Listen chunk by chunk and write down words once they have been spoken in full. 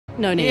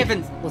No need.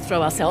 We'll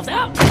throw ourselves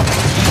out. He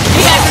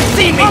hasn't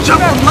seen me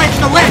jump from ledge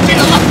to ledge in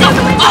the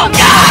Oh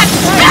God!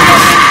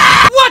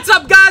 Ah! What's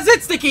up, guys?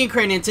 It's the King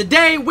Crane, and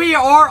today we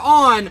are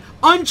on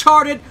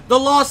Uncharted: The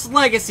Lost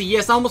Legacy.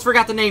 Yes, I almost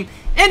forgot the name.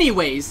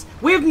 Anyways,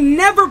 we have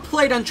never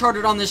played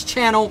Uncharted on this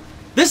channel.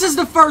 This is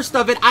the first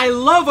of it. I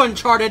love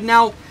Uncharted.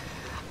 Now,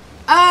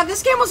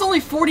 this game was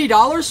only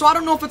 $40, so I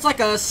don't know if it's like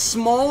a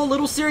small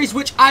little series,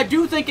 which I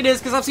do think it is,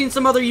 because I've seen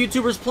some other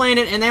YouTubers playing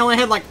it, and they only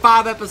had like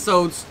 5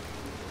 episodes.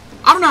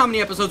 I don't know how many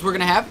episodes we're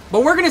gonna have,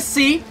 but we're gonna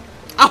see.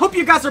 I hope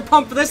you guys are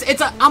pumped for this.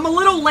 I'm a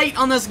little late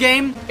on this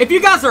game. If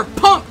you guys are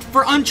pumped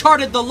for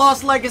Uncharted: The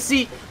Lost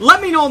Legacy, let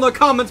me know in the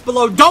comments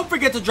below. Don't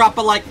forget to drop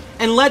a like,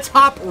 and let's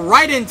hop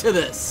right into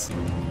this.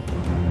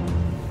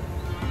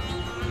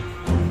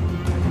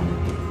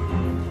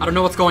 I don't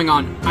know what's going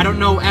on. I don't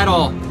know at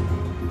all.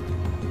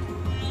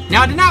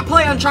 Now, I did not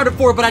play Uncharted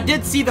 4, but I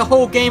did see the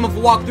whole game of a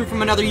walkthrough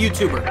from another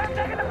YouTuber. I'm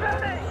taking the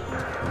building!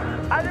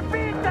 I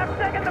repeat, I'm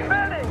taking the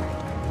building!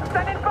 I'm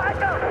sending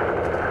backup!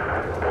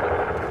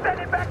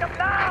 Sending backup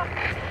now!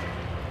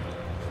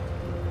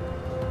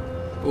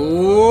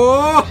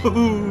 Oh!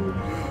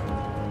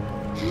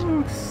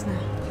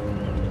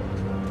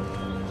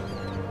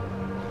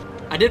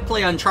 I did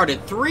play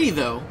Uncharted 3,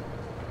 though.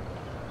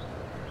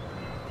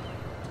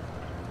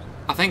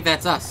 I think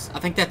that's us. I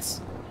think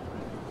that's...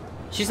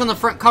 She's on the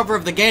front cover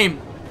of the game.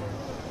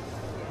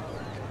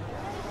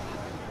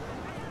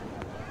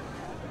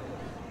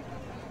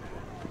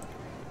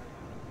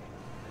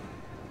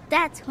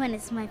 That one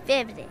is my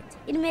favorite.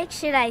 It makes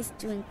sure I'm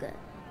doing good.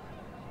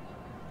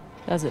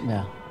 Does it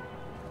now?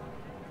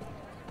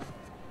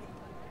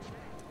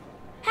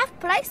 Half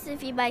price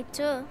if you buy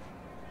 2.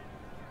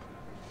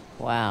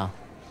 Wow.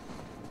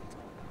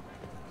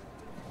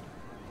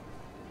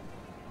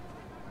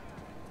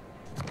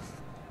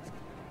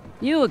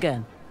 You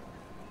again.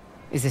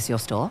 Is this your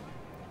store?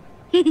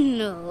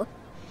 No,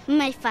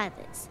 my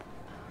father's.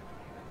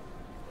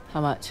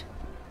 How much?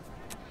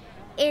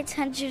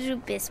 800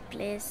 rupees,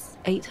 please.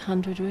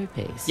 800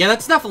 rupees. Yeah,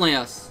 that's definitely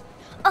us.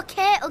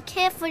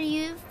 Okay for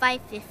you,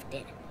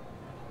 550.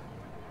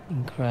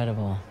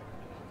 Incredible.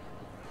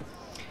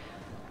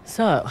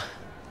 So,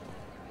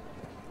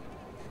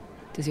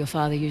 does your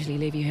father usually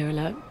leave you here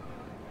alone?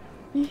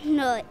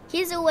 No,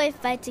 he's away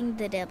fighting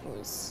the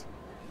rebels.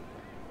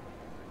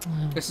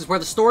 This is where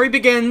the story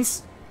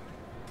begins.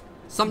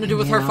 Something to do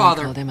with her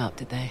father. Called him up,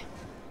 did they?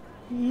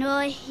 No,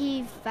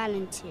 he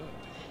volunteered.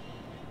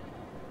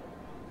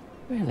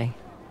 Really?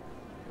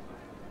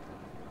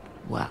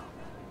 Well,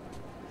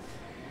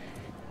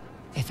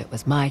 if it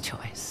was my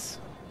choice,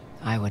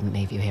 I wouldn't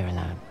leave you here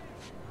alone.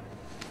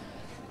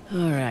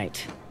 All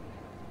right.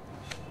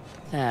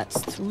 That's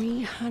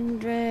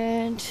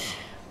 300.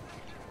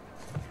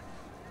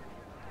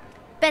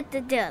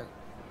 Better deal.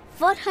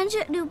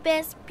 400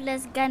 rupees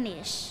plus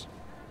Ganesh.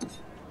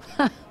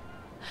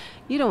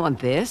 You don't want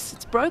this.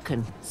 It's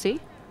broken.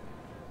 See?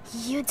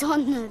 You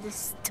don't know the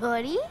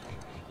story?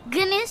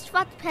 Ganesh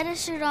fought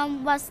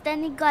Parashuram while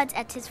standing guard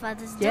at his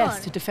father's door. Yes,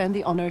 to defend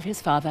the honor of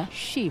his father,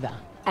 Shiva,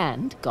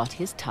 and got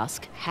his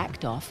tusk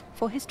hacked off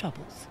for his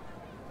troubles.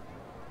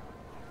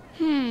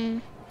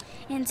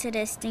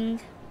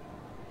 Interesting.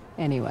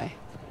 Anyway,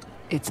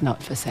 it's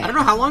not for sale. I don't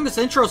know how long this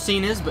intro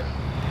scene is, but...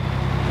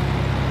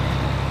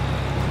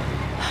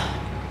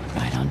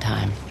 Right on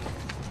time.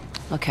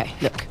 Okay,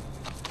 look.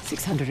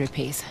 600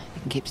 rupees.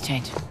 You can keep the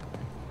change.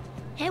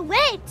 Hey,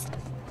 wait!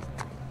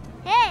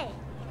 Hey!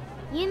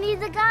 You need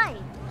the guy.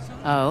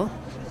 Oh?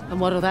 And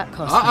what'll that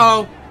cost?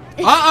 Uh-oh!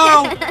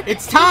 Uh-oh!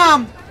 It's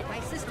time!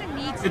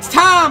 It's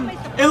time!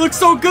 It looks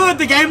so good!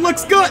 The game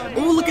looks good!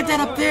 Oh, look at that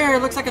up there!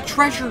 It looks like a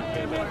treasure.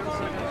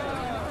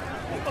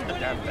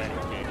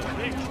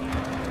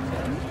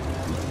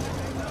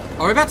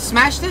 Are we about to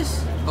smash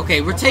this? Okay,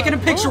 we're taking a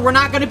picture. We're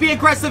not going to be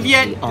aggressive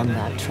yet. Be on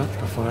that truck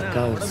before it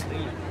goes.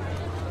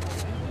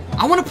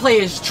 I want to play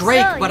as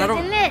Drake, So, but I you're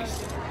don't...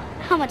 finished.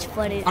 How much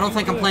for it? I don't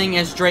think I'm playing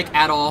as Drake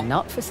at all.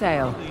 Not for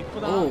sale.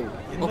 Oh,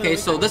 okay,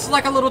 so this is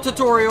like a little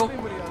tutorial.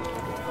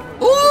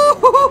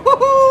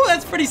 Ooh,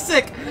 that's pretty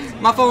sick.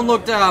 My phone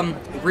looked,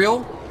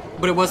 real,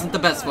 but it wasn't the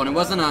best one. It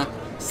wasn't a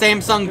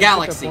Samsung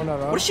Galaxy.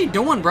 What is she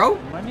doing, bro?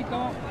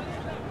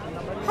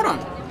 Hold on.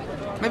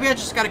 Maybe I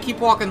just gotta keep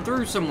walking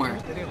through somewhere.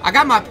 I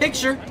got my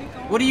picture.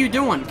 What are you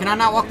doing? Can I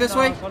not walk this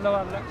way?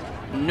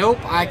 Nope,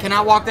 I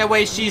cannot walk that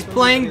way. She's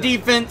playing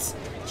defense.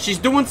 She's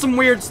doing some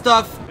weird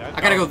stuff. I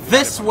gotta go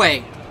this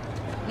way.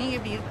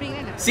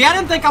 See, I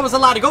didn't think I was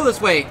allowed to go this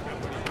way.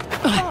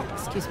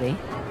 Excuse me.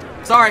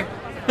 Sorry.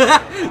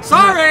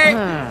 Sorry!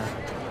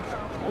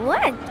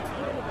 What?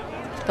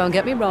 Don't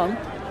get me wrong.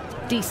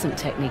 Decent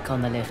technique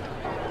on the lift.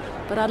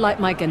 But I'd like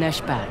my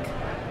Ganesh back.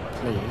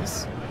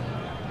 Please.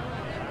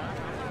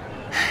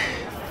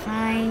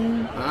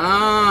 Fine.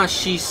 Ah,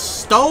 she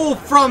stole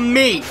from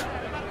me.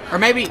 Or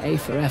maybe... A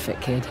for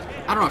effort, kid.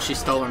 I don't know if she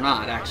stole or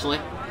not, actually.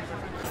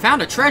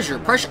 Found a treasure.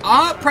 Press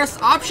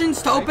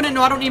options to open it.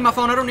 No, I don't need my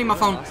phone. I don't need my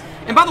phone.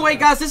 And by the way,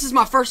 guys, this is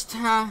my first...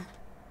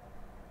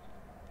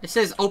 It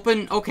says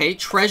open... Okay,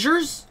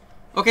 treasures?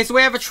 Okay, so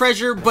we have a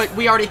treasure, but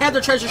we already had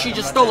the treasure. She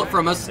just stole it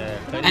from us.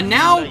 And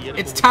now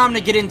it's time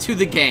to get into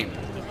the game.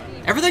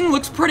 Everything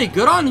looks pretty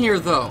good on here,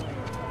 though.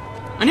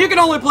 And you can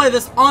only play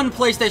this on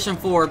PlayStation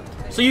 4.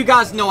 So you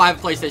guys know I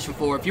have PlayStation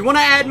 4. If you want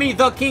to add me,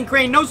 The King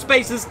Crane, no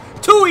spaces,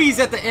 2 E's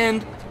at the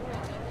end.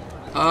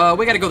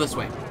 We gotta go this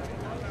way.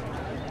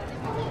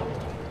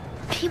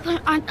 People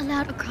aren't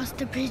allowed across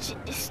the bridge.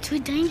 It's too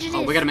dangerous.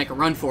 Oh, we gotta make a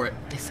run for it.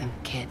 Listen,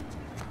 kid.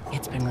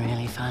 It's been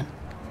really fun.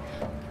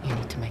 You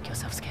need to make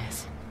yourself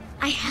scarce.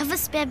 I have a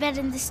spare bed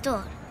in the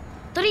store.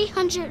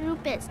 300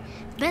 rupees.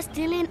 Best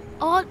deal in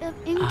all of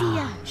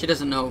India. She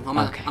doesn't know.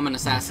 I'm an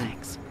assassin. No,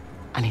 thanks.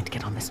 I need to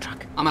get on this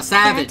truck. I'm a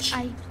savage.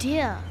 Bad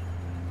idea.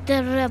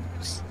 The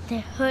rebels, they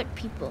hurt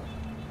people.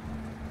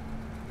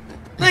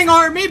 They ain't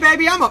gonna hurt me,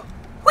 baby. I'm a...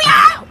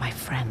 Help my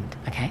friend,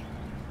 okay?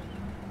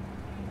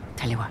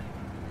 Tell you what.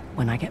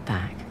 When I get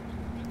back,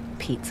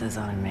 pizza's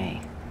on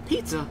me.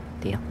 Pizza?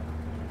 Deal?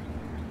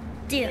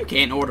 Deal. You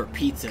can't order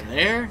pizza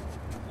there.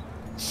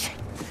 Shit.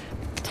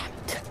 Damn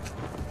it.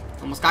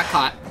 Almost got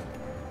caught.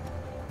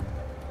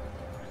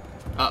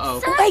 Uh-oh.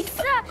 Sir, Wait.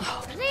 sir,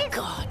 Oh, please.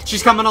 God.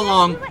 She's coming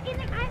along. You were in the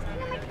ice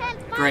cream, I can't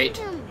find Great.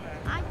 him.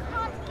 I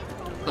can't get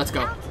home Let's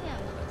go. without him.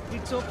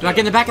 Do I get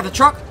in the back of the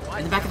truck?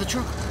 In the back of the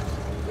truck.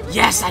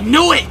 Yes, I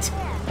knew it!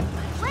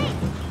 Wait.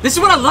 This is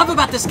what I love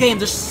about this game.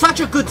 There's such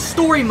a good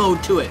story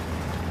mode to it.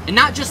 And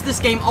not just this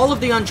game, all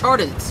of the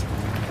Uncharted's.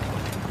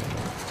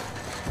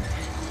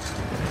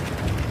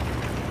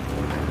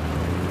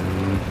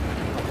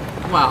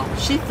 Wow,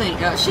 she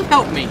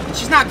helped me.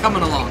 She's not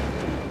coming along.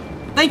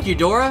 Thank you,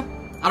 Dora.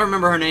 I don't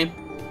remember her name.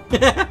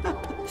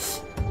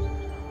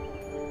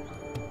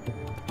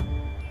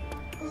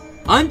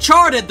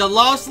 Uncharted: The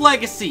Lost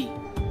Legacy.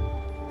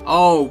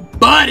 Oh,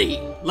 buddy,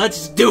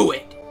 let's do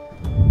it.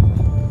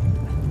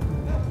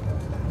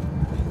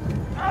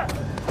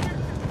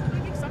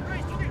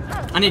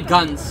 I need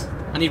guns.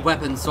 I need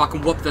weapons so I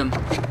can whoop them.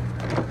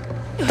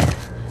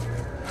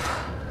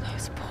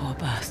 Those poor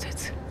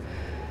bastards.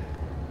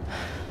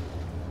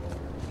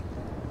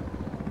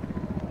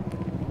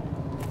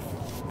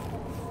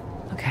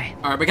 Okay.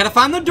 Alright, we gotta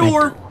find the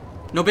door.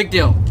 No big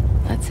deal.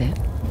 That's it.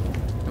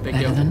 No big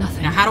Better deal. than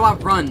nothing. Now, how do I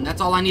run? That's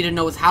all I need to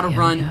know is how to Here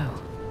we run. go.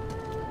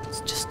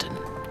 It's just an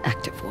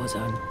active war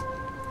zone.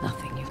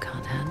 Nothing you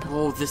can't handle.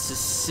 Oh, this is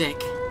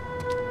sick.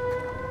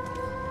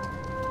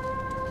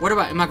 What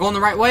about? Am I going the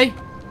right way?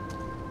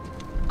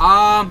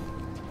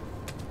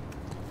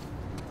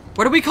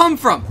 Where did we come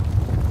from?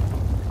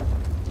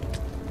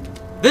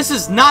 This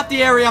is not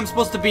the area I'm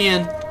supposed to be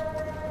in.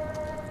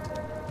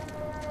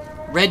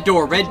 Red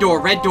door, red door,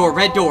 red door,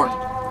 red door.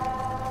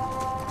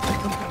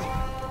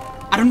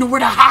 I don't know where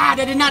to hide.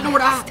 I did not know where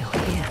to hide. Still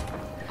here.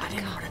 I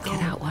didn't know where to go.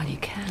 Get out while you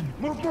can.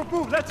 Move,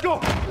 let's go.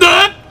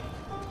 Ah!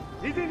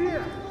 He's in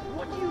here.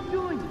 What are you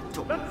doing?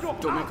 Let's go.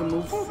 Don't make a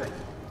move. Move it.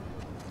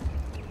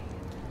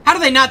 How do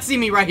they not see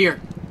me right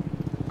here?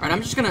 Alright,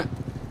 I'm just...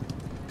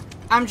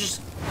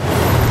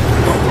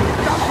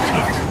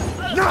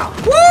 Now.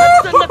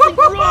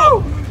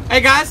 Woo!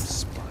 Hey,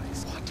 guys.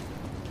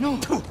 No.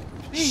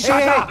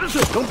 Shut up.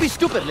 Don't be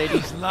stupid, lady.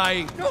 He's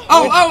lying.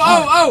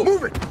 Oh!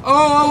 Move it.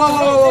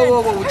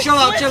 Oh! Chill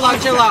out.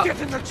 Get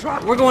in the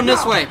truck. We're going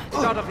this way.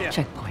 Get out of here.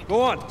 Checkpoint.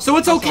 Go on. So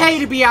it's okay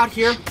to be out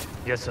here.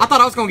 Yes, sir. I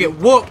thought I was gonna get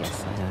whooped.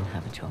 Guess I don't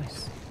have a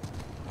choice.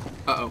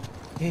 Uh-oh.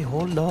 Hey,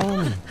 hold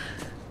on.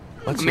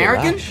 What's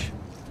American? your rush?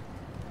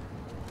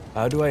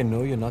 How do I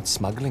know you're not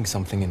smuggling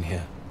something in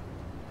here?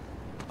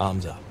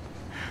 Arms up.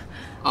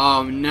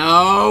 Oh,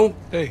 no.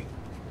 Hey.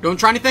 Don't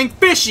try anything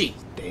fishy.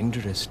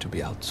 Dangerous to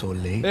be out so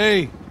late.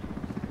 Hey,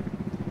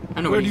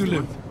 I know where what do you he's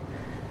live? doing.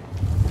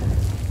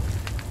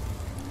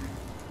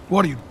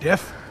 What are you,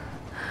 deaf?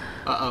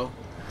 Uh-oh.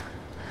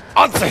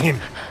 Answer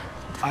him!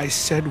 I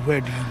said,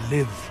 where do you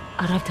live?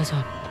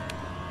 Arabtazon.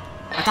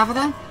 On top of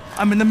that?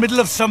 I'm in the middle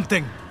of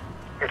something.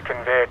 It can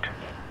wait.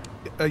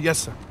 Yes,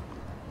 sir.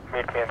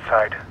 Meet me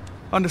inside.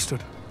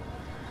 Understood.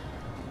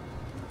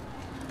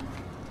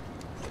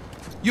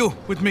 You,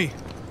 with me.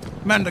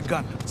 Man the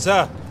gun.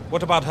 Sir,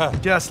 what about her?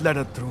 Just let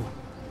her through.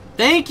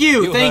 Thank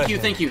you. heard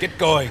Thank you. Get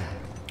going.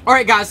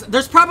 Alright, guys.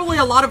 There's probably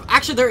a lot of...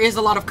 Actually, there is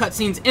a lot of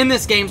cutscenes in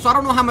this game, so I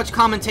don't know how much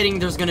commentating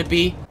there's gonna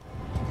be.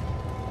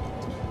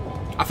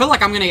 I feel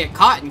like I'm gonna get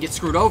caught and get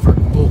screwed over.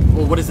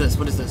 Oh, what is this?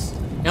 What is this?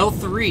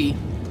 L3.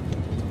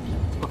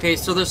 Okay,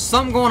 so there's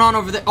something going on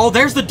over there. Oh,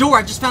 there's the door.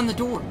 I just found the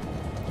door.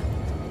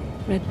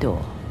 Red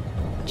door.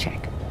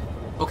 Check.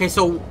 Okay,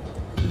 so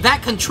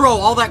that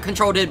control, all that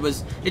control did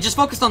was it just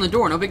focused on the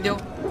door. No big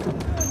deal.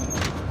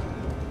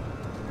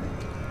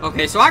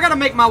 Okay, so I gotta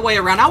make my way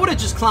around. I would have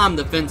just climbed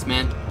the fence,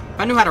 man. If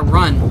I knew how to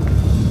run,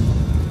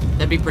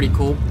 that'd be pretty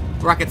cool.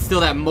 Or I could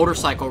steal that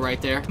motorcycle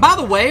right there. By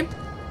the way,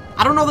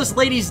 I don't know this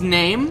lady's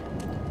name.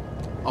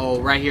 Oh,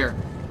 right here.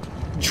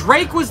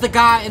 Drake was the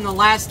guy in the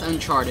last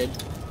Uncharted.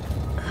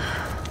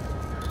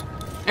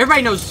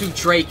 Everybody knows who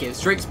Drake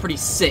is. Drake's pretty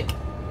sick.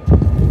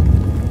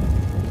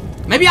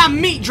 Maybe I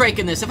meet Drake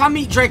in this. If I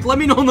meet Drake, let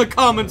me know in the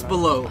comments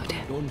below.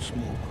 Don't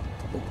smoke.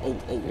 Oh.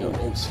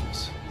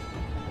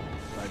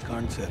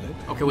 Can't sell it.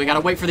 Okay, we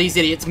gotta wait for these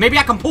idiots. Maybe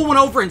I can pull one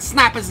over and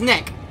snap his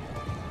neck.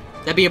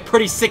 That'd be a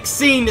pretty sick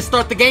scene to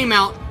start the game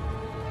out.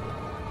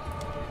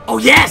 Oh,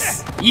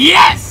 yes!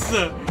 Yes!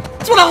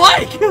 That's what I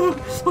like!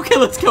 Okay,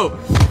 let's go.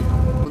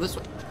 Go this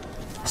way.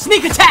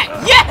 Sneak attack!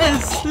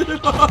 Yes!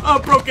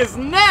 Broke his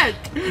neck!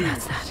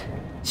 That's that.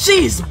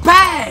 She's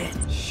bad!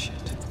 Shit.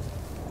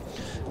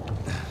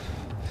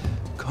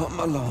 Come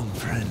along,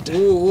 friend.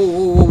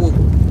 Ooh.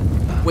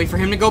 Wait for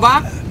him to go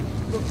by?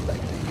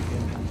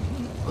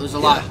 Oh, there's a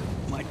lot.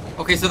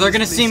 Okay, so they're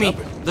gonna see me.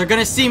 They're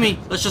gonna see me.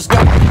 Let's just go.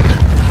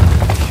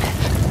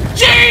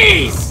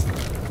 Jeez!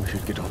 We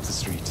should get off the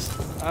streets.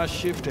 Our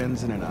shift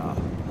ends in an hour.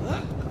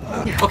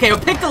 Okay, I'll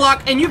pick the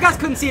lock, and you guys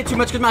couldn't see it too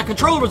much because my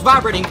controller was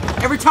vibrating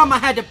every time I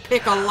had to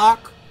pick a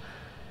lock.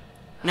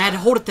 And I had to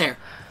hold it there.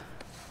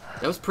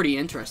 That was pretty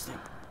interesting.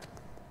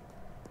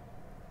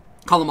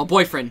 Call him my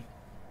boyfriend.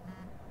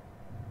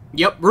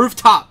 Yep,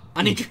 rooftop.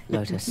 I need you.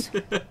 Lotus.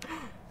 The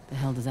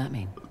hell does that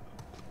mean?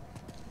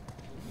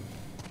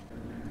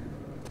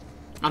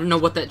 I don't know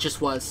what that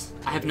just was.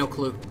 I have no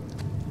clue.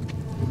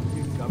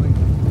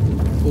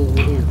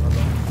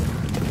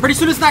 Pretty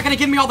soon it's not going to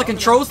give me all the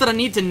controls that I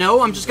need to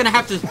know. I'm just going to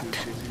have to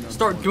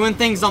start doing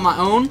things on my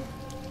own.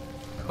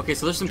 Okay,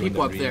 so there's some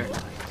people up there.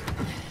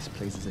 This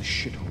place is a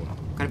shithole.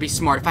 Gotta be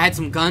smart. If I had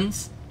some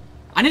guns,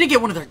 I need to get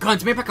one of their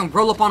guns. Maybe I can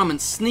roll up on them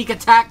and sneak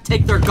attack,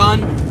 take their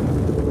gun.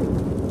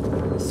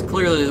 This is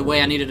clearly the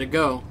way I needed to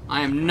go.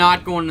 I am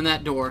not going in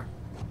that door.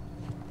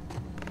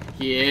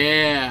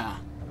 Yeah.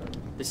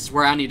 This is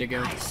where I need to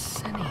go.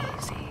 Nice and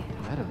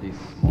easy.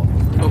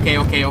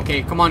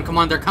 Okay. Come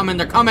on. They're coming.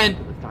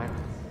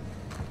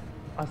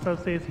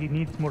 Asaf says he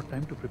needs more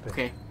time to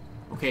prepare.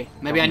 Okay.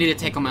 Maybe I need to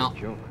take them out.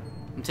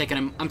 I'm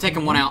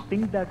taking one out.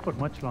 Think that for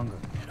much longer.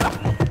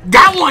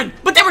 Got one!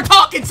 But they were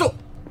talking, so...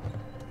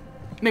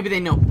 Maybe they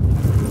know.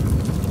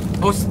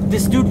 Oh,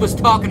 this dude was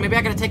talking. Maybe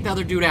I gotta take the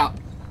other dude out.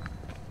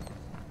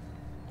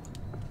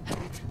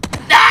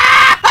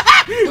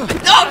 Ah!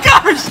 Oh,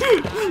 gosh!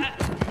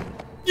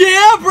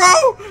 Yeah,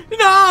 bro!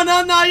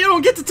 No, you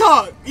don't get to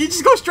talk. You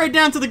just go straight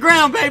down to the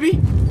ground,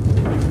 baby.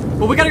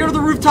 Well, we gotta go to the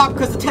rooftop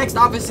because the text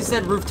obviously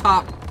said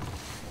rooftop.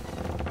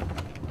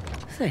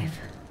 Safe.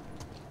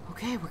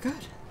 Okay, we're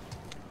good.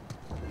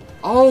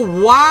 Oh,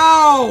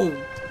 wow!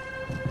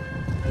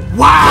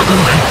 Wow!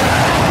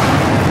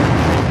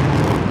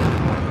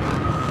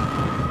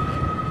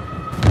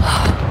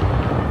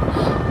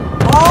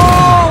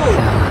 Oh!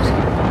 God.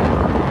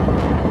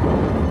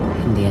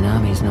 Indian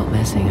Army's not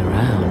messing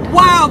around.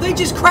 Wow, they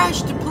just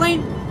crashed the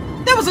plane.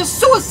 That was a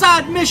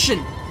suicide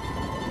mission.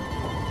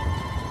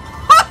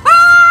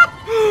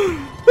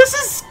 This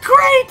is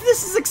great.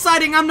 This is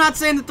exciting. I'm not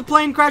saying that the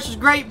plane crash was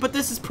great, but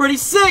this is pretty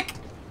sick.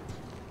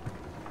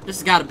 This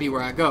has got to be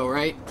where I go,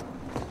 right?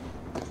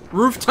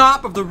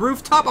 Rooftop of the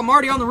rooftop. I'm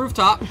already on the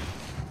rooftop.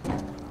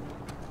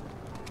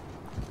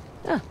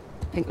 Ah,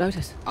 Pink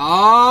Lotus.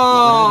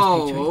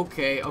 Oh,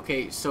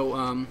 okay. So,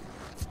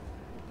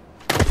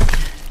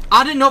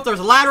 I didn't know if there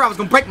was a ladder. I was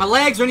gonna break my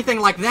legs or anything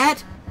like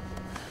that.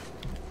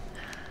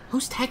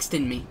 Who's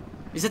texting me?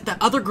 Is it the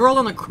other girl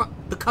on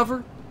the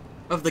cover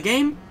of the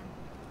game?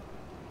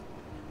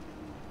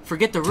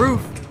 Forget the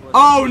roof.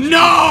 Oh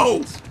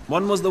no!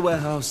 One was the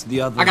warehouse,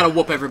 the other... I gotta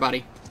whoop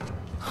everybody.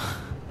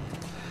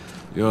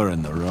 You're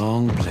in the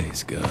wrong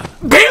place, girl.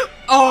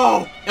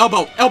 Oh!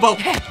 Elbow! Oh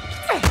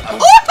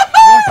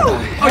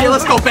yeah,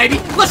 let's go, baby!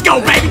 Let's go,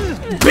 baby!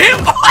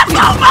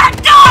 Oh my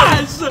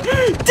gosh!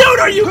 Dude,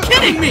 are you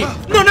kidding me?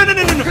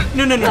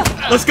 No.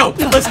 Let's go.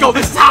 This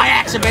is high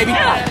action, baby.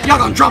 Y'all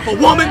gonna drop a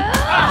woman?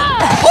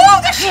 Oh,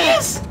 there she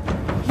is!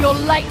 You're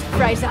late,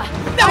 Fraser.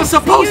 That was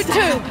supposed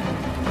to...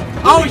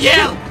 Oh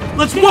yeah!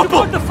 Let's whoop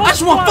him! I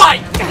just want to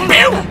fight!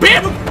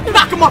 Bam!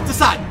 Knock him off the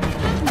side!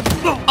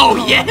 Oh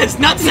yes,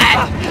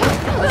 nutsack!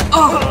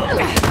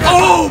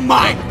 Oh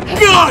my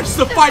gosh!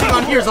 The fighting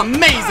on here is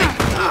amazing!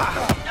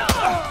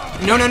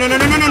 No.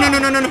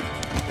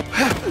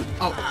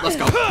 Oh, let's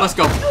go.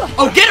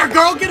 Oh, get her,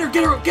 girl! Get her!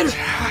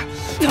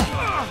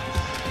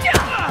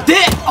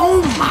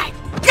 Oh my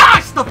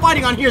gosh! The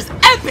fighting on here is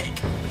epic!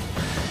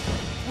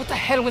 What the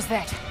hell was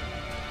that?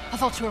 I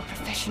thought you were a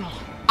professional.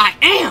 I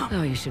am!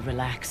 Oh, you should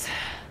relax.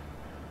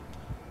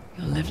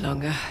 You'll live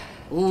longer.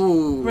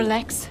 Ooh.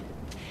 Relax.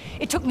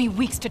 It took me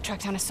weeks to track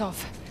down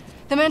Asaf.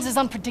 The man's as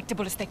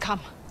unpredictable as they come.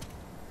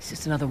 He's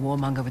just another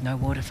warmonger with no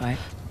war to fight.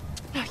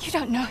 No, you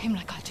don't know him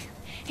like I do.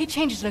 He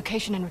changes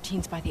location and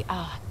routines by the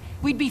hour.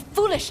 We'd be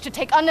foolish to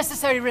take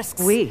unnecessary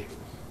risks.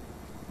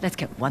 Let's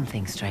get one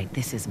thing straight.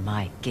 This is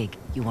my gig.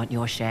 You want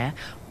your share?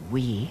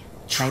 We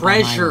play by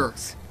my Treasure.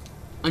 rules.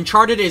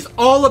 Uncharted is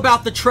all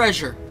about the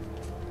treasure.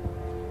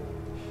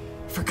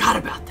 Forgot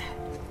about that.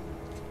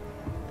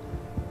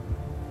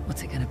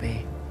 What's it gonna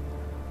be?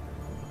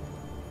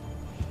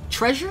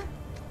 Treasure?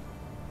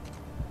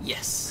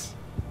 Yes.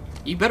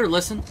 You better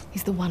listen.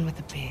 He's the one with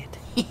the beard.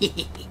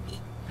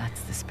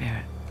 That's the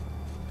spirit.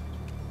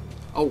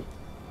 Oh.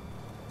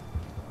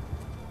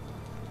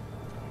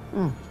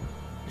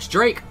 It's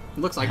Drake.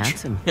 Looks like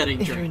Handsome. That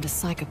ain't If you're Drake. into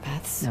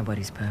psychopaths.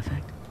 Nobody's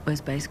perfect.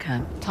 Where's base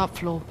camp? Top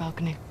floor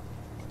balcony.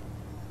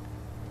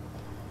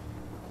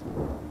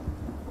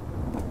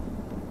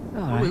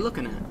 are we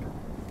looking at?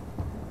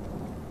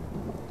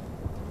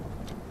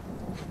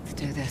 Let's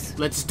do this.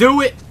 Let's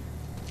do it!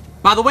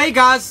 By the way,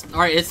 guys,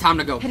 alright, it's time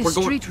to go. Had a We're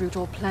going. street route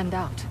all planned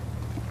out.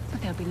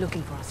 But they'll be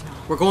looking for us now.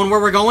 We're going where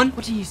we're going?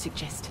 What do you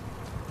suggest?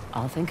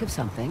 I'll think of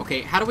something.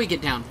 Okay, how do we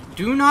get down?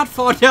 Do not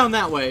fall down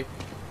that way.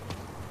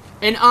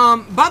 And,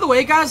 by the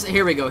way, guys,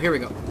 here we go.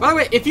 By the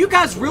way, if you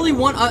guys really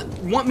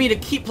want me to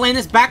keep playing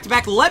this back to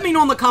back, let me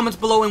know in the comments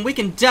below, and we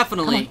can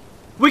definitely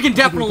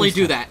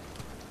do that.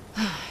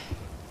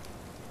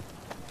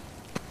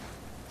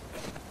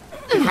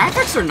 The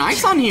graphics are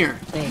nice on here.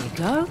 There you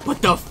go.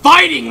 But the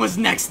fighting was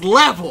next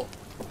level.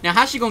 Now,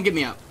 how's she gonna get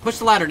me up? Push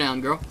the ladder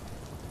down, girl.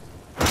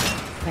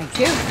 Thank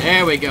you.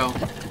 There we go.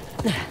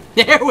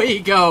 There we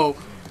go.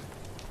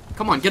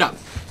 Come on, get up.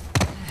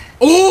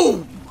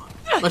 Oh!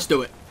 Let's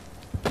do it.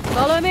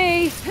 Follow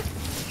me.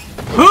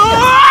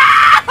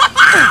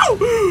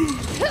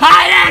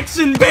 High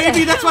action,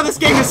 baby! That's why this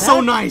game is so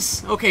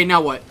nice. Okay,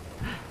 now what?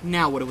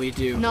 Now what do we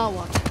do? Now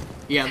what?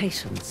 Yeah.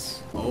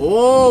 Patience.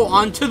 Oh,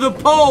 onto the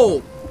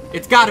pole.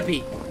 It's gotta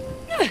be.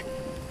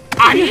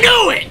 I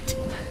knew it!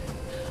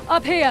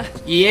 Up here.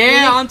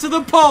 Yeah, onto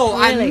the pole.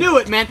 I Really? knew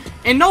it, man.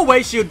 In no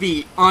way she would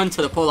be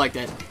onto the pole like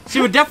that.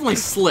 She would definitely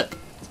slip.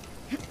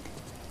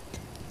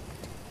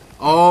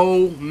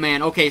 Oh,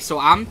 man. Okay, so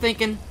I'm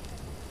thinking...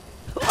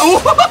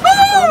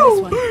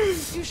 Oh!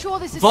 You sure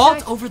this is Vault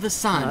safe? over the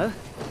sun.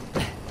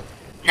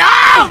 No.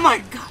 Oh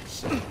my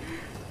gosh!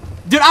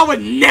 Dude, I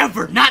would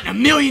never, not in a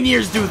million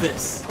years, do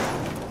this.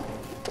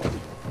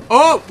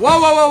 Oh,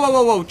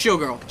 whoa. Chill,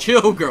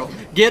 girl.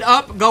 Get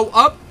up, go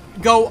up.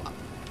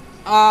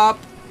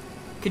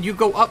 Could you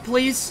go up,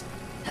 please?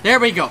 There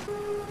we go.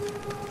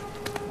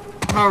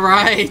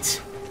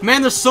 Alright.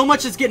 Man, there's so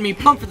much that's getting me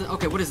pumped for the...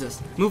 Okay, what is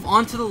this? Move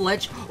on to the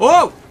ledge.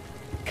 Oh!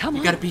 Come on.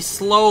 You gotta be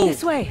slow.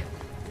 This way.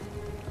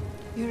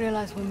 You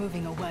realize we're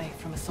moving away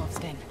from a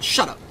soft den.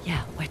 Shut up.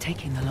 Yeah, we're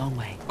taking the long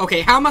way.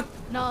 Okay, how am I...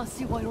 Now I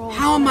see why you're all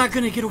How am I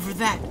gonna get over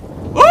that?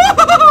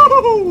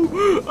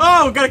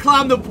 Oh, gotta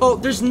climb the pole.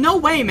 There's no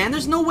way, man.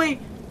 There's no way.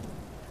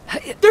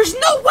 There's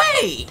no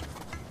way.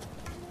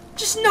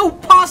 Just no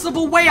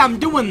possible way I'm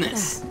doing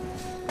this.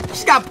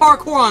 She's got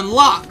parkour on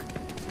lock.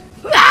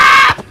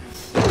 Ah!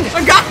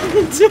 I got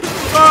it.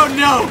 Oh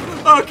no.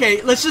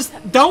 Okay, let's just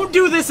don't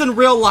do this in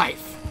real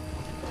life.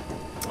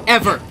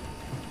 Ever.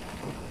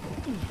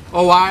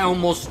 Oh, I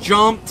almost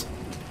jumped.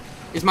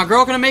 Is my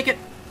girl gonna make it?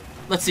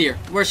 Let's see her.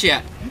 Where's she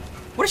at?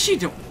 What is she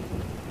doing?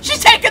 She's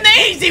taking the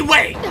easy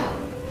way!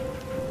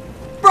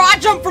 Bro, I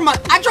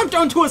jumped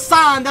onto a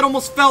sign that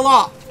almost fell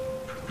off.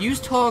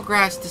 Use tall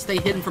grass to stay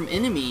hidden from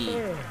enemy.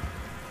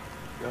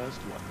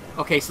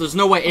 Okay, so there's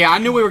no way. Yeah, I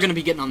knew we were gonna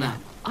be getting on that.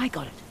 I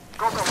got it.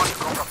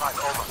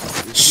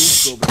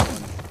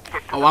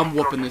 Oh, I'm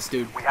whooping this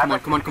dude. Come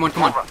on.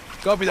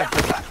 Copy that.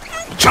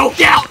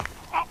 Choke out!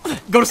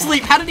 Go to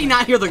sleep. How did he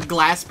not hear the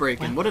glass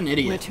breaking? What an Where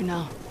idiot. to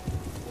now?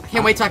 I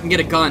can't wait till I can get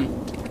a gun.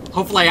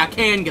 Hopefully I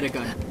can get a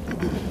gun.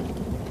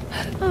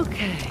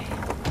 Okay.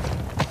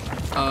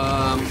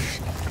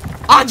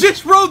 I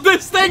just rode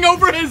this thing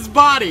over his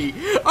body.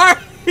 Alright.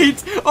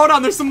 Hold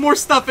on, there's some more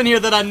stuff in here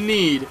that I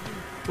need.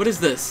 What is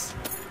this?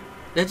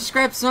 Did I just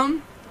grab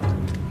some?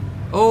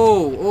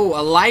 Oh,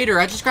 a lighter.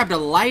 I just grabbed a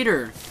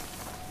lighter.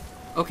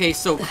 Okay,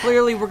 so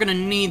clearly we're gonna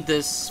need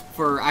this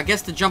for, I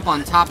guess, to jump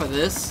on top of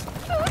this.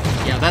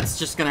 Yeah, that's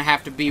just gonna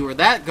have to be where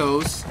that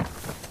goes.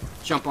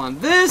 Jump on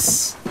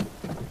this.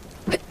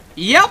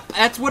 Yep,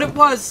 that's what it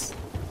was.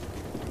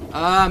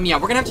 Yeah,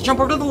 we're gonna have to jump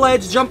over to the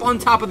ledge, jump on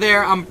top of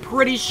there. I'm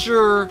pretty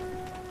sure.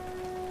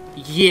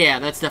 Yeah,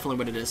 that's definitely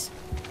what it is.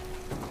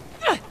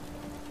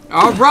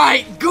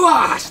 Alright,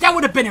 gosh, that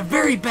would have been a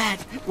very bad...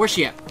 Where's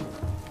she at?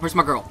 Where's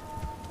my girl?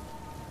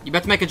 You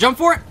about to make a jump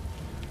for it?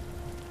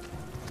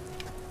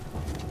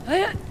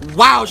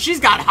 Wow, she's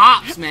got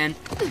hops, man.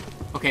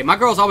 Okay, my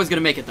girl's always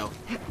gonna make it, though.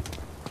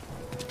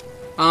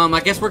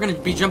 I guess we're gonna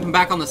be jumping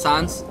back on the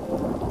signs.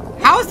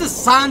 How is the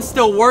sign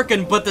still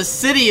working, but the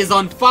city is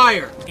on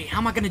fire? Hey, how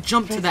am I gonna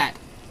jump to that?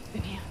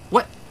 In here.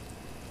 What?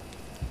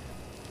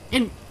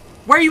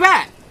 Where are you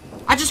at?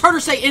 I just heard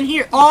her say in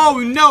here.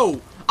 Oh,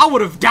 no. I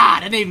would have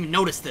died. I didn't even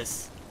notice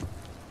this.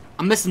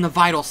 I'm missing the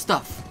vital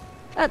stuff.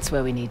 That's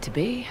where we need to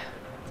be.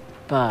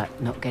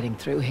 But not getting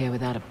through here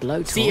without a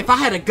blowtorch. See, if I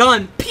had a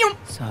gun, pew,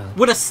 So,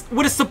 with a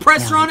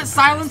suppressor now on we it, can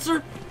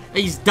silencer,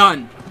 he's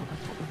done.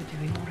 That's what we're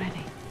doing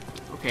already.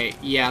 Okay,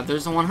 yeah,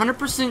 there's a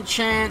 100%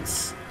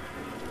 chance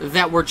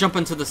that we're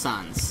jumping to the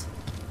signs.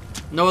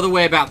 No other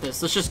way about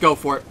this. Let's just go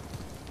for it.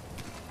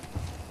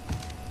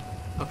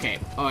 Okay,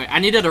 alright, I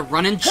needed a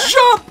run and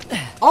jump!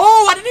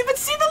 Oh, I didn't even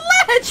see the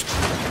ledge!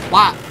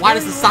 Why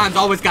does the signs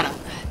always gotta...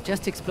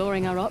 just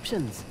exploring our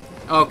options.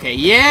 Okay,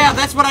 yeah,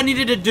 that's what I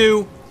needed to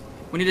do.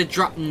 We need to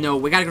drop... No,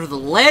 we gotta go to the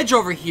ledge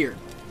over here.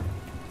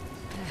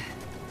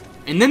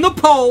 And then the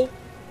pole.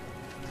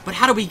 But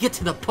how do we get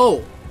to the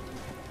pole?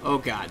 Oh,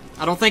 God.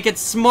 I don't think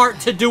it's smart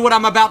to do what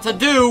I'm about to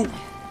do.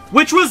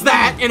 Which was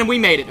that, and we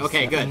made it.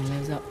 Okay, good. Certainly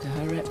lives up to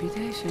her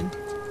reputation.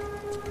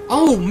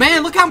 Oh,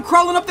 man, look how I'm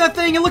crawling up that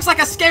thing. It looks like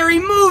a scary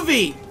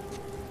movie.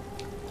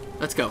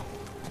 Let's go.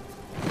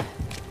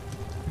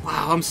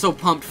 Wow, I'm so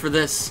pumped for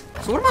this.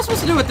 So what am I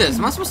supposed to do with this?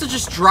 Am I supposed to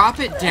just drop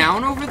it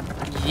down over?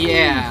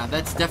 Yeah,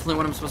 that's definitely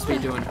what I'm supposed to be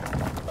doing.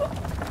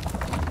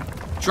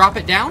 Drop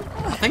it down?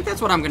 I think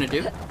that's what I'm gonna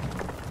do.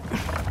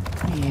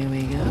 Here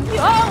we go.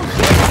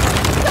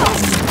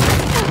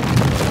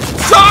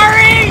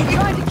 Sorry!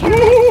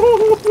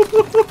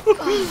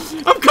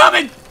 I'm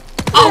coming!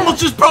 I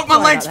almost just broke my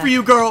Sorry legs about for that.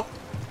 you, girl.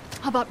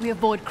 How about we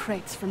avoid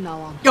crates from now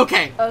on?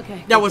 Okay.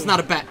 Okay, That good was deal.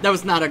 that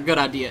was not a good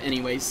idea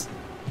anyways.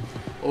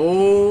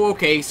 Oh,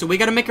 okay, so we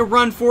gotta make a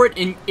run for it,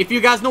 and if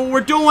you guys know what we're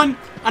doing,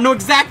 I know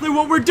exactly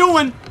what we're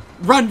doing.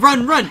 Run,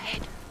 run, run.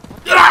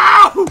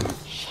 Ow!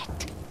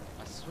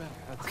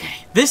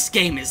 Okay, this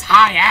game is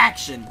high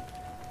action.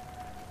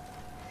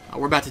 Oh,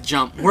 we're about to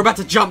jump. We're about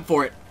to jump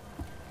for it.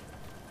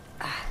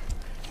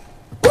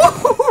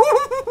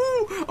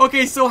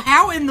 Okay, so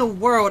how in the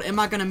world am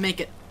I gonna make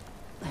it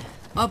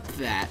up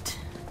that?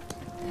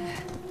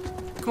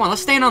 Come on,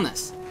 let's stand on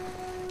this.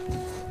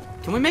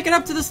 Can we make it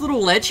up to this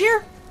little ledge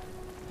here?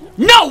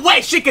 No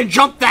way she can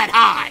jump that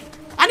high!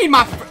 I need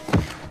my...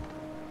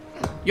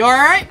 You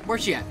alright?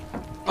 Where's she at?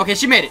 Okay,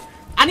 she made it.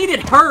 I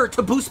needed her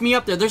to boost me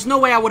up there. There's no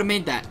way I would have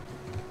made that.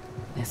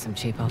 There's some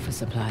cheap office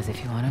supplies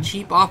if you want them.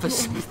 Cheap office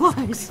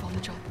supplies. On the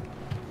job.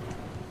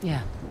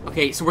 Yeah.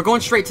 Okay, so we're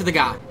going straight to the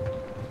guy.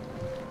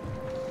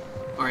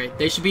 Alright,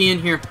 they should be in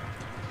here.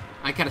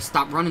 I gotta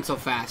stop running so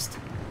fast.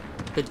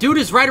 The dude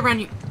is right around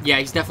here. Yeah,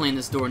 he's definitely in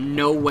this door.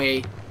 No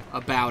way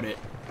about it.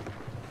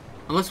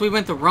 Unless we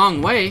went the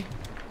wrong way.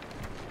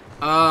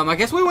 I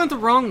guess we went the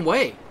wrong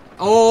way.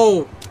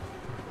 Oh.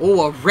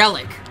 Oh, a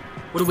relic.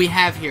 What do we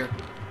have here?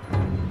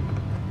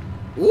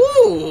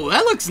 Ooh,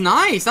 that looks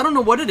nice. I don't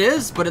know what it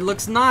is, but it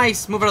looks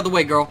nice. Move out of the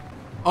way, girl.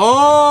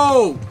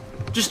 Oh.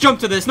 Just jump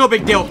to this. No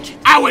big deal.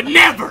 I would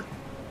never.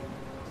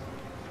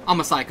 I'm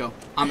a psycho.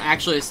 I'm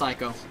actually a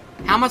psycho.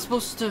 How am I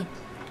supposed to...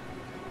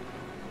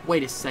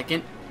 Wait a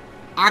second.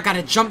 I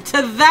gotta jump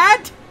to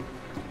that?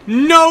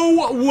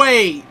 No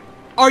way.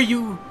 Are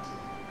you...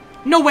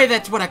 No way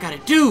that's what I gotta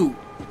do.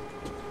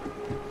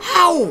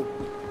 How?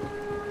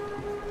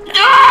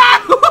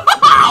 Ah!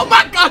 Oh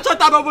my gosh, I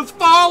thought I was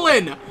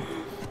falling.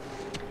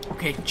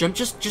 Okay, jump,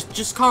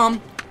 just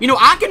calm. You know,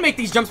 I can make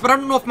these jumps, but I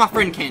don't know if my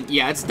friend can.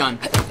 Yeah, it's done.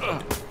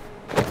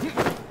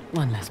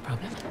 One less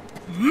problem.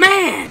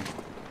 Man!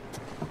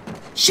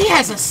 She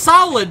has a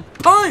solid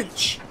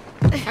punch!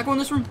 Can I go in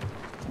this room?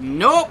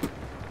 Nope. Can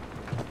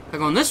I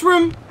go in this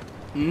room?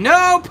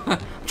 Nope. I'm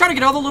trying to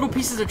get all the little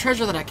pieces of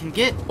treasure that I can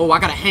get. Oh, I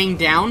gotta hang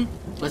down.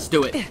 Let's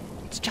do it.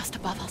 It's just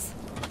above us.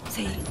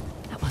 See,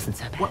 that wasn't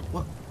so bad.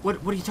 What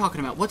are you talking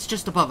about? What's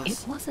just above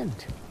us? It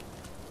wasn't.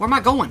 Where am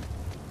I going?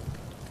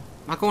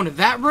 Am I going to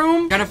that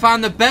room? Gotta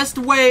find the best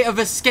way of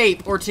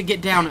escape, or to get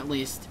down at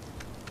least.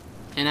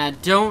 And I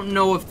don't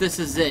know if this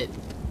is it.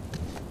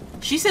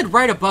 She said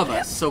right above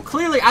us, so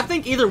clearly, I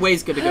think either way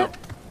is good to go.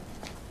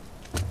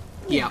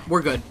 Yeah,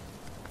 we're good.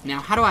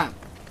 Now, how do I...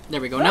 There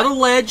we go, another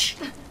ledge.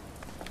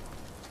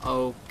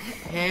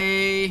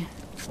 Okay.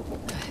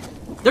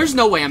 There's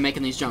no way I'm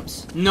making these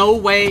jumps. No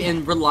way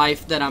in real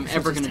life that I'm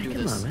ever gonna do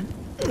this.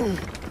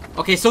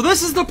 Okay, so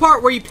this is the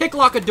part where you pick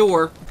lock a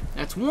door.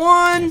 That's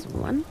one. There's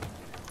one.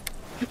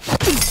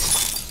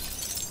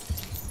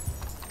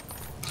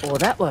 Oh,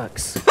 that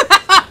works.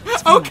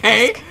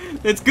 Okay,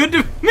 it's good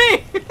to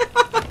me.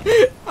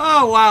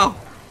 Oh, wow.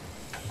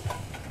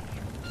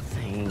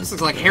 This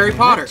looks like Harry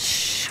Potter.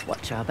 Shh,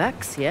 watch our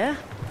backs, yeah?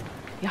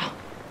 Yeah.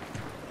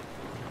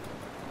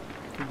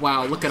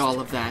 Wow, look at all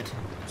of that.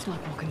 It's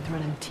like walking through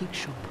an antique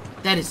shop.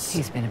 That is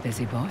He's been a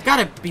busy boy.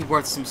 gotta be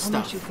worth some How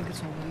much do you stuff. think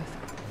it's all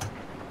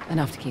worth?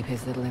 Enough to keep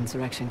his little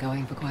insurrection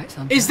going for quite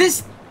some time. Is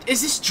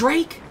this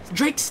Drake?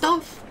 Drake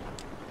stuff?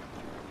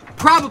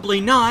 Probably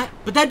not,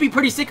 but that'd be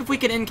pretty sick if we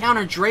could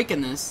encounter Drake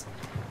in this.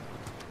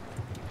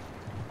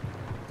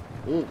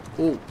 Ooh,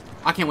 ooh.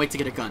 I can't wait to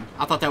get a gun.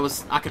 I thought that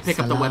was... I could pick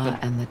up the Salah weapon.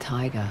 and the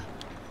tiger.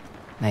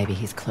 Maybe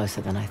he's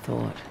closer than I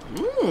thought.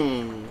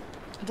 Mmm.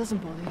 It doesn't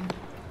bother you.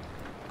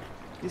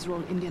 These are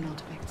all Indian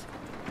artifacts.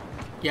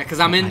 Yeah, because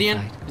I'm Not my Indian.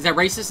 fight. Is that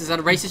racist? Is that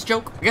a racist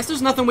joke? I guess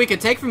there's nothing we could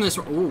take from this...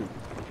 Ooh.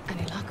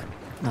 Any luck?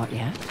 Not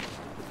yet.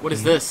 What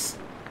is this?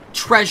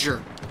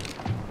 Treasure.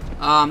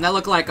 That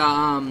looked like,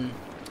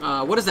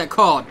 what is that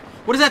called?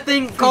 What is that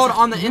thing called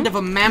on the end of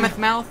a mammoth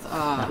mouth?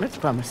 That looks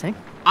promising.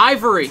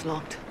 Ivory. It's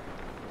locked.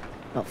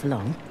 Not for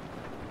long.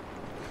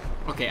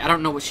 Okay, I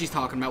don't know what she's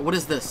talking about. What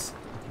is this?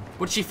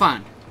 What did she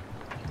find?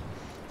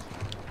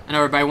 I know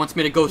everybody wants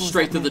me to go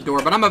straight that through the mean?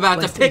 door, but I'm about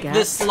to Western pick Ghats,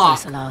 this lock.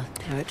 Salah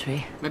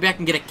territory. Maybe I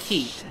can get a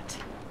key. Shit.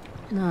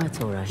 No, it's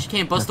all right. She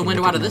can't bust the Nothing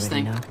window we out of didn't this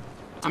thing. already know.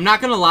 I'm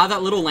not gonna lie,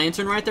 that little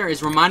lantern right there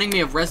is reminding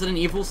me of Resident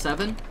Evil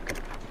 7.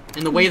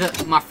 And the way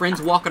that my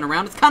friend's walking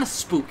around, it's kind of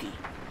spooky.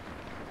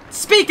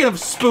 Speaking of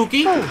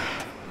spooky,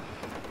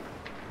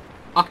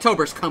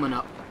 October's coming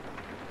up.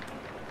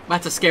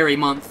 That's a scary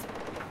month.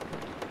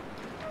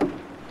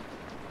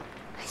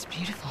 It's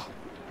beautiful.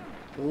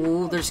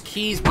 Oh, there's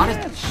keys. Why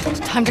does... It's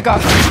time to go.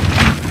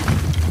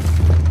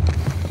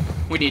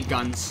 We need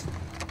guns.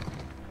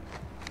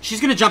 She's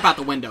gonna jump out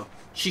the window.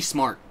 She's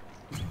smart.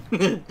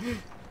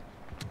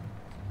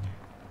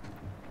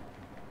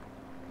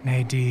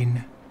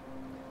 Nadine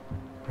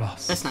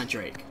Ross. That's not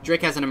Drake.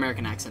 Drake has an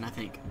American accent, I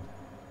think.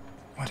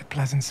 What a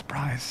pleasant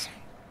surprise.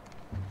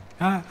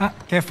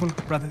 Careful,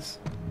 brothers.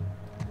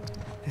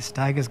 This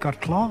tiger's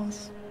got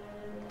claws.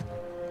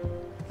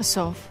 The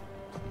Sov.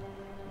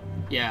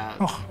 Yeah.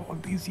 Oh, all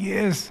these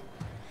years.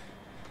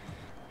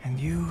 And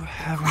you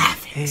haven't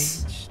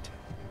Graphics. aged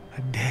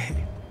a day.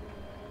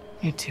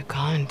 You're too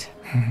kind.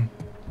 Are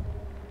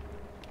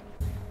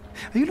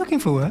you looking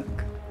for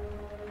work?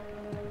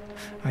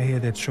 I hear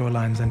that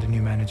Shoreline's under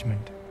new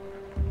management.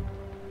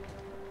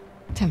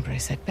 Temporary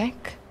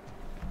setback.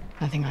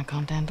 Nothing I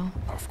can't handle.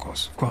 Of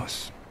course, of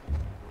course.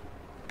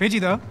 Pidgey,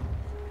 though.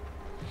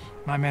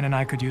 My men and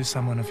I could use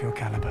someone of your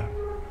caliber.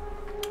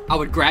 I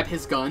would grab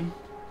his gun.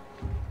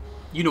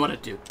 You know what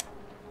I'd do.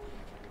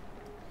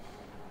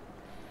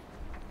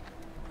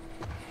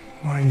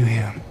 Why are you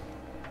here?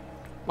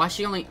 Why is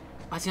he only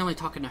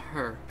talking to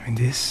her? I mean,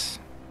 this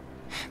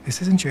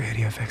isn't your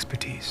area of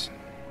expertise.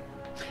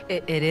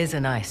 It is a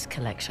nice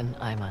collection,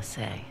 I must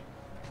say.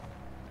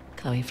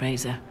 Chloe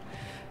Fraser,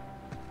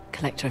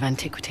 collector of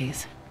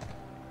antiquities.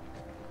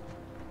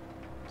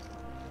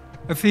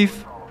 A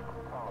thief?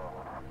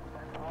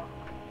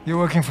 You're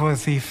working for a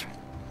thief.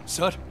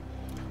 Sir,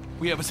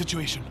 we have a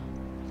situation.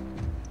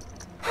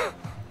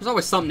 There's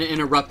always something to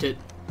interrupt it.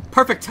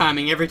 Perfect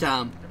timing every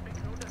time.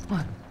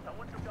 What?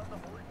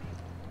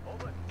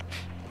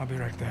 I'll be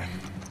right there.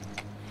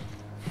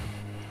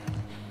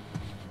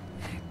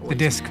 Always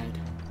disc. mad.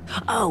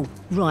 Oh,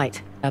 right.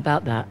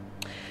 About that.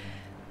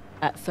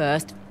 At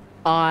first,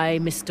 I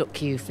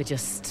mistook you for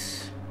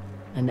just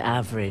an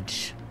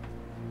average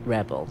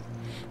rebel.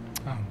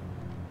 Oh.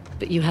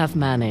 But you have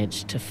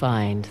managed to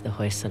find the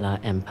Hoysala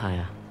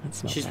Empire.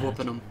 That's not She's bad.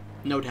 whooping him.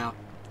 No doubt.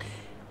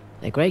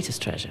 Their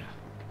greatest treasure.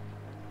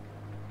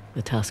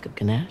 The Tusk of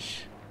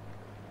Ganesh.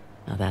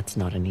 Now that's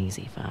not an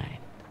easy find.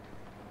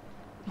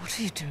 What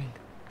are you doing?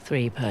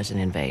 3 Persian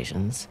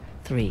invasions,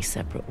 3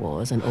 separate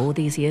wars, and all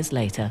these years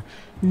later,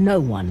 no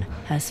one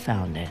has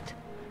found it.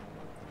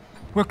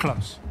 We're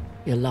close.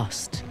 You're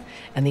lost.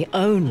 And the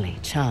only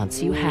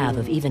chance you have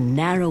of even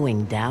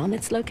narrowing down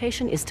its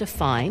location is to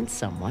find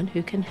someone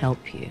who can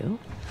help you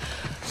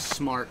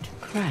Smart.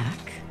 crack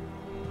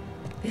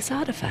this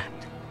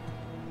artifact.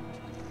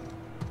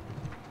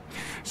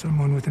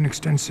 Someone with an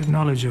extensive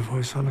knowledge of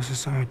Hoysala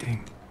society.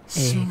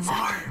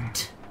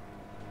 Smart.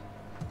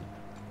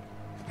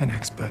 An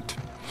expert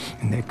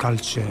in their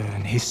culture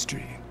and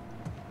history.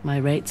 My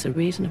rates are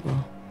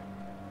reasonable.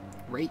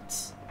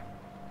 Rates.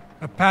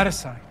 A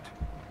parasite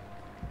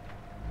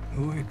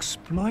who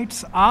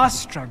exploits our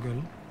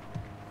struggle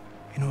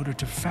in order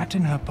to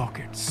fatten her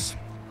pockets.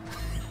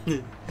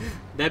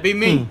 That'd be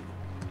me.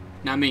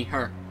 Not me,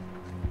 her.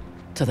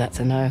 So that's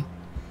a no.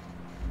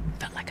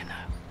 Felt like a no.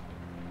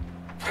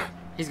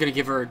 He's gonna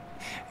give her...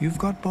 You've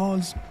got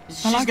balls,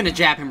 She's gonna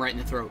jab him right in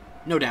the throat.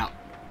 No doubt.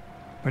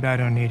 but I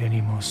don't need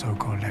any more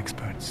so-called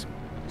experts.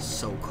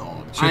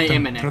 So-called. Shoot I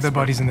them. am an Throw their expert.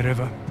 bodies in the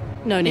river.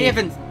 No need.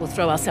 haven't- We'll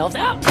throw ourselves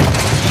out.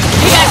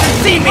 He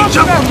hasn't seen me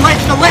jump from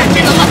ledge to ledge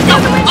into the...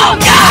 Oh,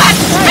 God!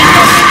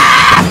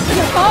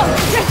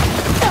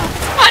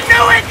 I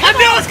knew it! I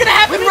knew it was gonna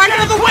happen right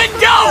out of the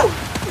window!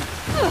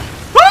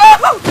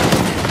 Woo!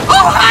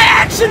 Oh, high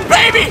action,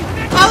 baby!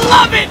 I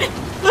love it!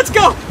 Let's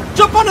go!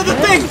 Jump onto the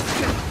thing!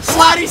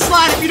 Slidey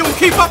slide, if you don't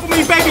keep up with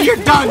me, baby, you're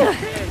done!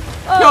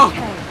 No!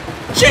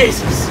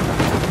 Jesus!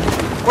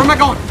 Where am I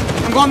going?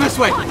 I'm going this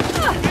way.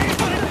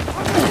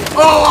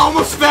 Oh, I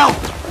almost fell!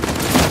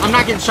 I'm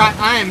not getting shot.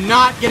 I am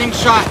not getting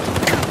shot.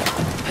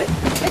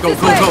 Go,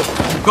 go, go.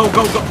 Go,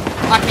 go, go.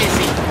 I can't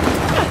see.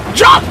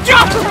 Jump,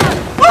 jump!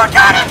 Oh,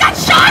 God, I got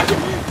shot!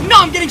 No,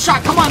 I'm getting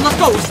shot. Come on, let's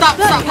go. Stop,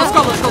 stop. Let's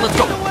go, let's go, let's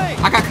go.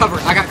 I got cover.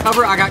 I got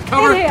cover. I got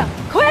cover. Here,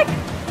 quick!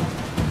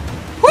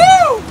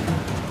 Woo!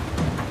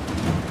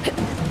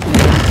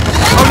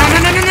 Oh, no, no,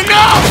 no, no, no,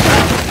 no!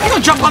 You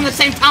don't jump on the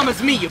same time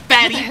as me, you What the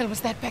fatty. hell was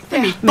that back Let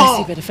there? me Messy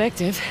fall. but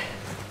effective.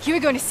 You were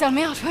going to sell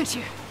me out, weren't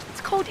you?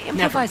 It's called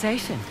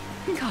improvisation.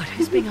 God,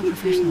 who's being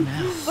unprofessional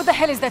now? What the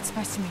hell is that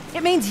supposed to mean?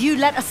 It means you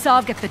let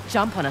Asav get the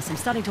jump on us. I'm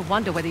starting to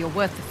wonder whether you're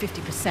worth the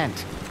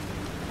 50%.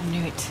 I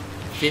knew it.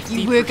 50%.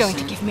 You were going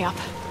to give me up.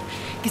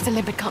 Guess the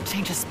limpet can't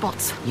change his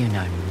spots. You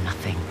know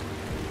nothing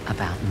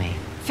about me.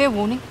 Fair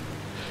warning.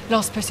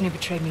 Last person who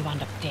betrayed me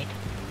wound up dead.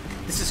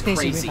 This is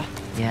There's your crazy. river.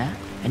 Yeah?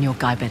 And your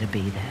guy better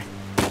be there.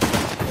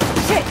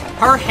 Shit!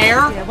 Her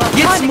hair well,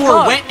 gets time to more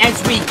go. wet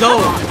as we go.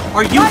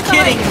 Are you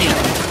kidding me?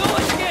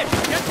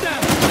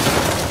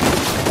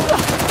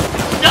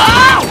 No!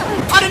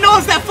 I didn't know it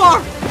was that far.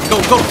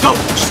 Go, go, go.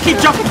 Just keep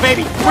jumping,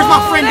 baby. Where's my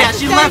friend at?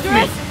 She left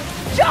me.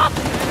 Jump!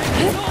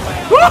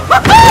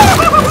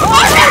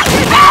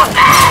 Help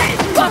me!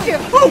 Fuck you!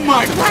 Oh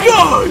my gosh!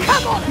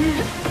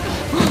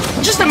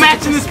 Just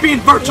imagine this being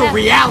virtual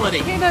reality.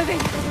 Keep moving.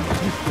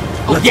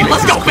 Oh yeah,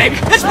 let's go, baby.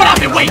 That's what I've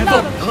been waiting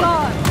for.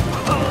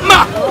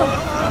 Ma!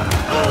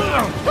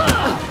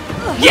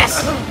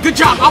 Yes! Good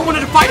job. I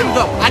wanted to fight him,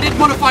 though. I didn't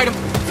want to fight him.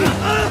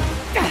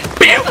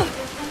 Bam!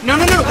 No,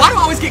 no, no. Why do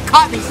I always get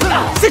caught in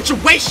these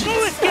situations? Who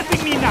is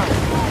skipping me now?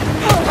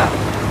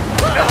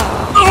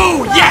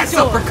 Oh, yes,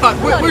 uppercut.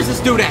 Where's this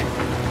dude at?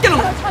 Get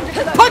him.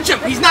 Punch him.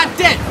 He's not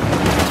dead.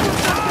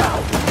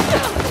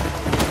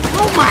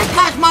 Oh my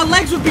gosh, my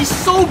legs would be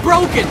so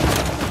broken.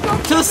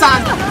 To the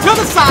side. To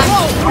the side.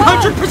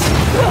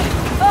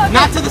 100%.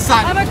 Not to the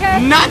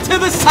side. Not to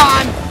the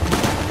side.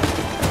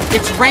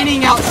 It's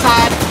raining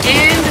outside,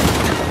 and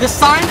the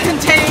sign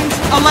contains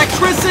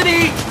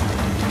electricity.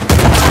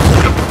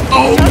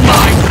 Oh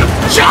my.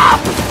 Chop!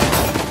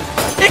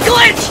 It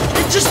glitched!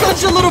 It just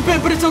glitched a little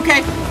bit, but it's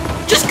okay.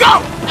 Just go!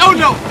 Oh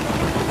no!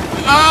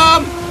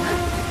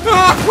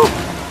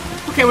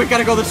 Okay, we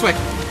gotta go this way.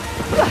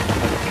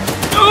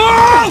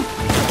 Oh!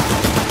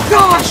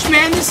 Gosh,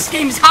 man, this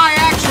game's high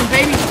action,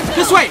 baby.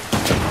 This way.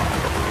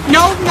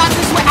 No, not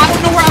this way. I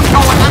don't know where I'm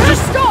going. I'm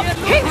just... Stop!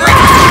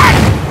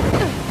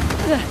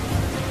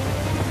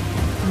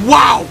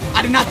 Wow!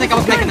 I did not think I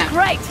was making that.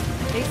 Great!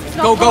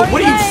 Go, go.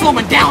 What are you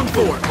slowing down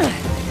for?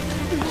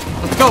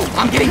 Let's go.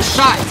 I'm getting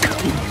shot.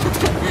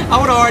 I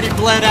would have already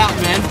bled out,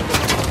 man.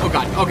 Oh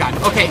god, oh god.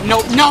 Okay,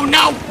 no, no,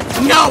 no,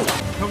 no!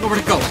 I don't know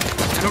where to go.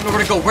 I don't know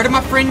where to go. Where did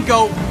my friend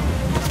go?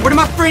 Where did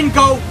my friend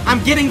go?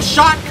 I'm getting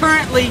shot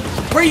currently.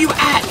 Where are you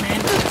at,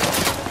 man?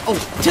 Oh,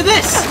 to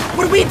this!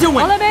 What are we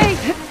doing? Follow me!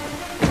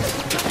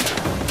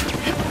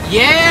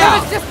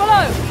 Yeah! It's just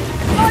below!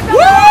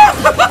 Woo!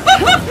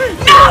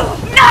 No!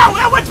 No!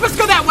 I wasn't supposed to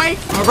go that way!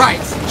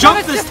 Alright,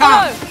 jump this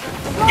time.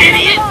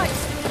 Idiot!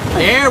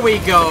 There we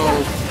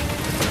go.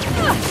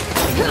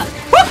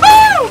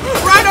 Woohoo!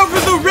 Right over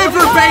the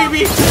river,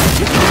 baby!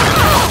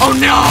 Oh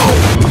no!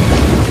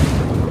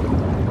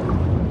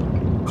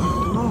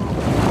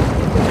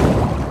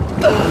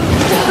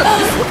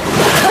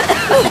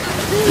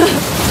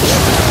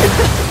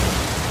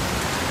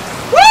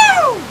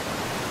 Woo!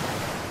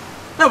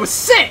 That was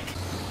sick!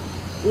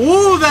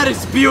 Ooh, that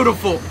is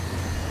beautiful!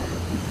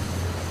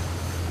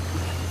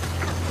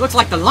 Looks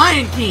like the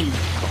Lion King!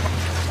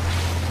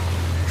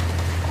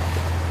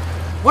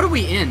 What are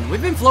we in?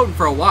 We've been floating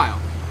for a while.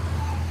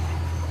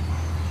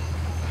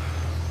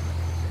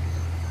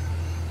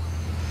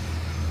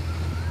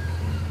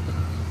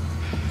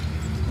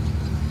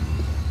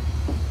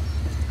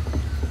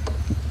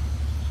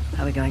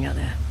 How are we going out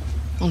there?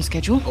 On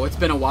schedule. Oh, it's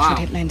been a while. Should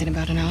hit land in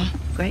about an hour.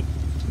 Great.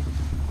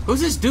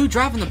 Who's this dude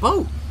driving the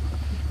boat?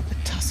 The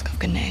tusk of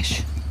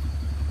Ganesh.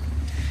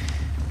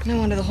 No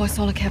wonder the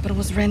Hoysala capital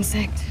was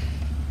ransacked.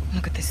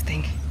 Look at this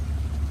thing.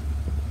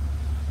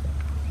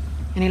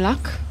 Any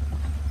luck?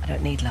 I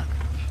don't need luck.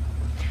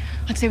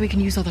 I'd say we can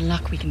use all the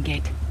luck we can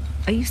get.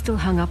 Are you still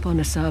hung up on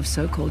Asav's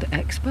so-called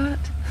expert?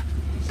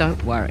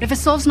 Don't worry. If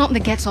Asav's not in the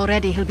Gets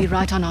already, he'll be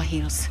right on our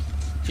heels.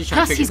 She's trying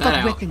Plus, to figure he's that got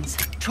out. weapons,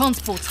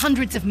 transports,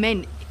 hundreds of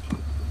men.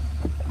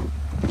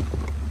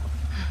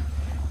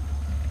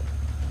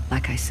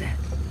 Like I said,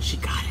 She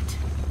got it.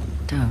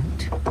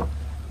 don't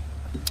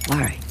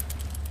worry.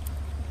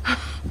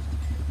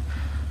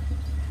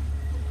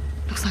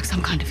 Looks like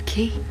some kind of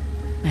key.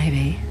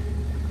 Maybe.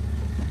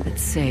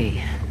 Let's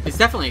see. It's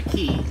definitely a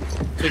key.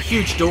 It's a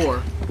huge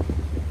door.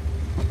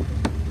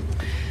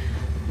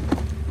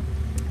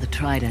 The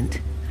trident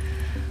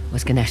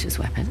was Ganesh's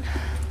weapon.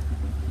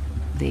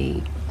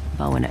 The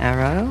bow and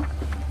arrow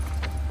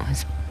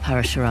was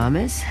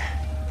Parashurama's.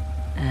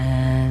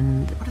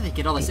 And Where do they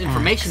get all this the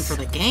information axe. for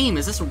the game?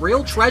 Is this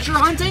real treasure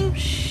hunting?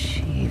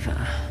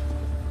 Shiva.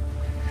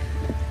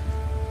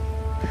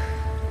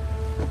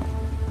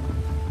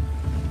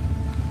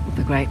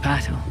 The great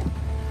battle.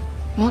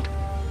 What?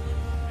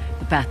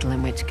 The battle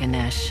in which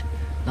Ganesh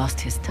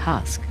lost his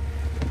tusk.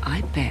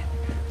 I bet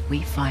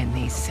we find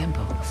these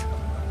symbols.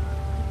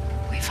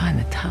 We find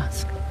the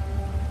tusk.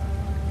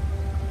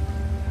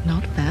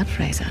 Not bad,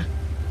 Fraser.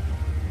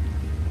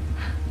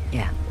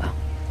 Yeah, well.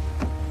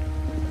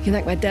 You can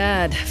thank my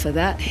dad for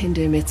that.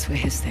 Hindu myths were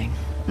his thing.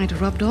 It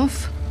rubbed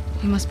off.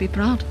 You must be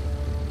proud.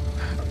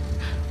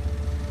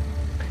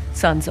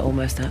 Sun's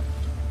almost up.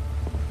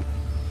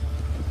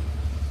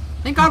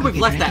 Thank God I'll we've be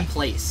left ready. that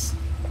place.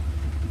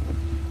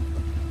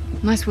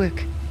 Nice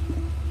work.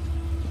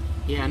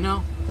 Yeah, I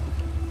know.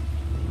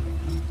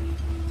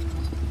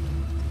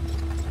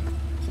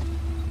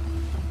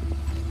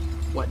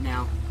 What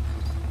now?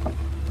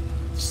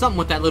 Something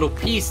with that little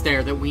piece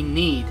there that we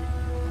need.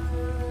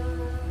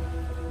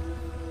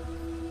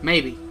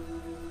 Maybe.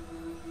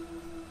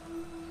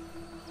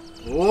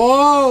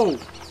 Whoa!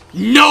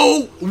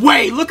 No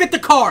way! Look at the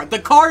car! The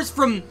car's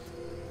from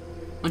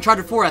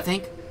Uncharted 4, I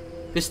think.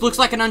 This looks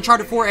like an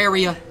Uncharted 4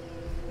 area.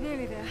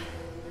 Nearly there.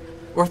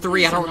 Or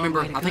 3, I don't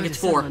remember. I think it's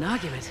 4. An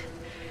argument.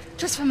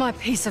 Just for my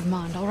peace of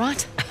mind, all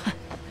right?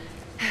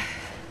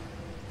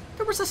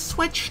 There was a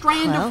sweat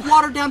strand of Well.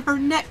 water down her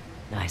neck.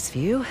 Nice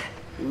view.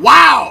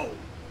 Wow!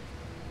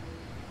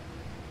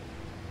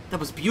 That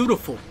was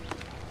beautiful.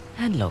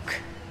 And look.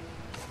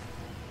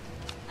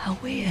 How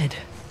weird.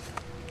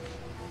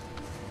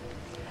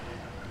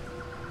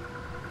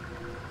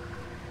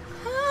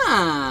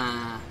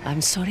 Huh.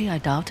 I'm sorry I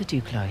doubted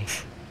you, Chloe.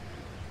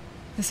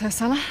 This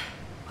Hoysala?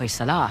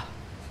 Hoysala.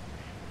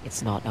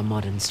 It's not a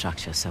modern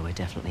structure, so we're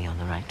definitely on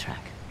the right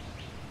track.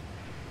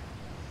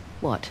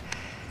 What?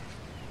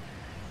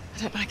 I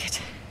I don't like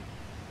it.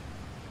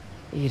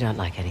 You don't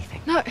like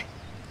anything. No.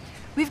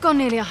 We've gone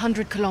nearly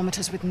 100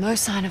 kilometers with no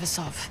sign of a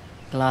Sov.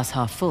 Glass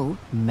half full,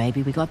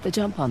 maybe we got the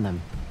jump on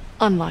them.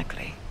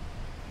 Unlikely.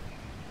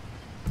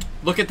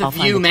 Look at the I'll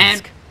find view, the man.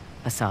 tusk.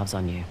 A Sov's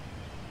on you.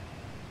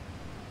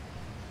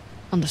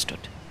 Understood.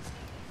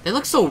 They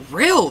look so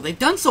real. They've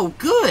done so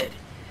good.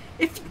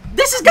 If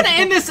this is gonna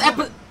end this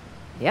episode,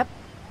 Yep.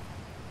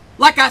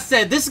 like I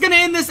said, this is gonna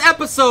end this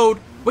episode.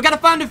 We gotta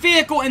find a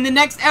vehicle in the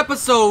next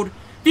episode.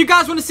 If you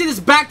guys want to see this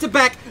back to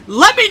back,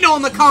 let me know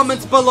in the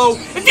comments below.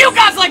 If you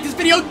guys like this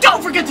video,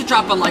 don't forget to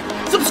drop a like.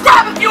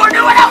 Subscribe if you are new,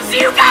 and I'll see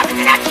you guys